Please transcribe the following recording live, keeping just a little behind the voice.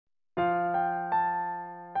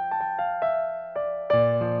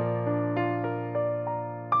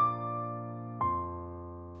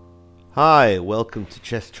Hi, welcome to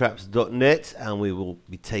chesstraps.net, and we will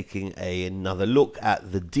be taking another look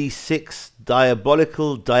at the d6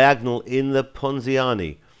 diabolical diagonal in the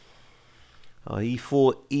Ponziani.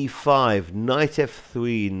 e4, e5, knight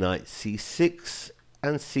f3, knight c6,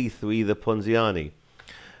 and c3 the Ponziani.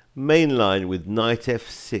 Main line with knight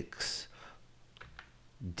f6,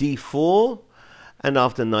 d4, and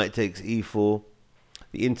after knight takes e4,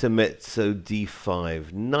 the intermezzo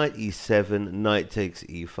d5, knight e7, knight takes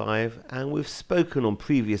e5, and we've spoken on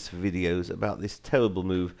previous videos about this terrible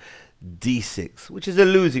move d6, which is a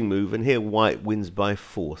losing move, and here white wins by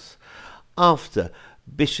force. After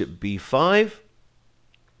bishop b5,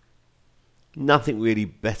 nothing really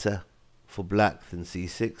better for black than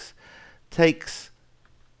c6, takes,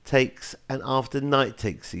 and after knight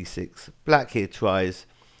takes c6, black here tries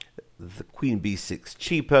the queen b6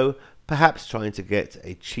 cheapo, perhaps trying to get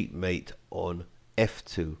a cheap mate on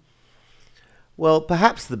f2. Well,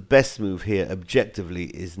 perhaps the best move here objectively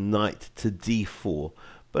is knight to d4,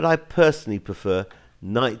 but I personally prefer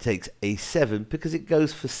knight takes a7 because it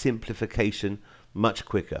goes for simplification much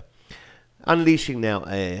quicker. Unleashing now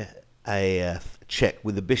a check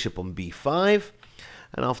with the bishop on b5,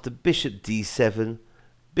 and after bishop d7,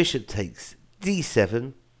 bishop takes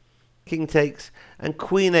d7, king takes, and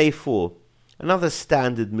queen a4. Another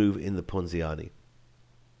standard move in the Ponziani.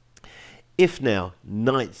 If now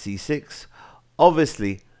knight c6,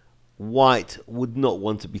 obviously white would not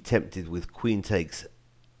want to be tempted with queen takes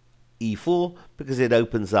e4 because it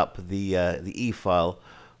opens up the e file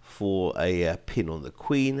for a pin on the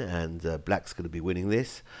queen, and black's going to be winning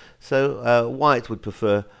this. So white would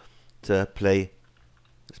prefer to play,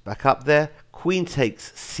 let's back up there, queen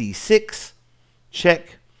takes c6,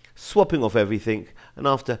 check, swapping off everything, and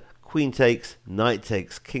after queen takes, knight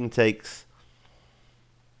takes, king takes,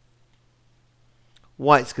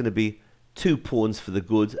 white's going to be 2 pawns for the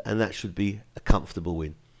good, and that should be a comfortable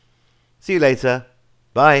win. See you later.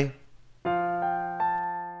 Bye.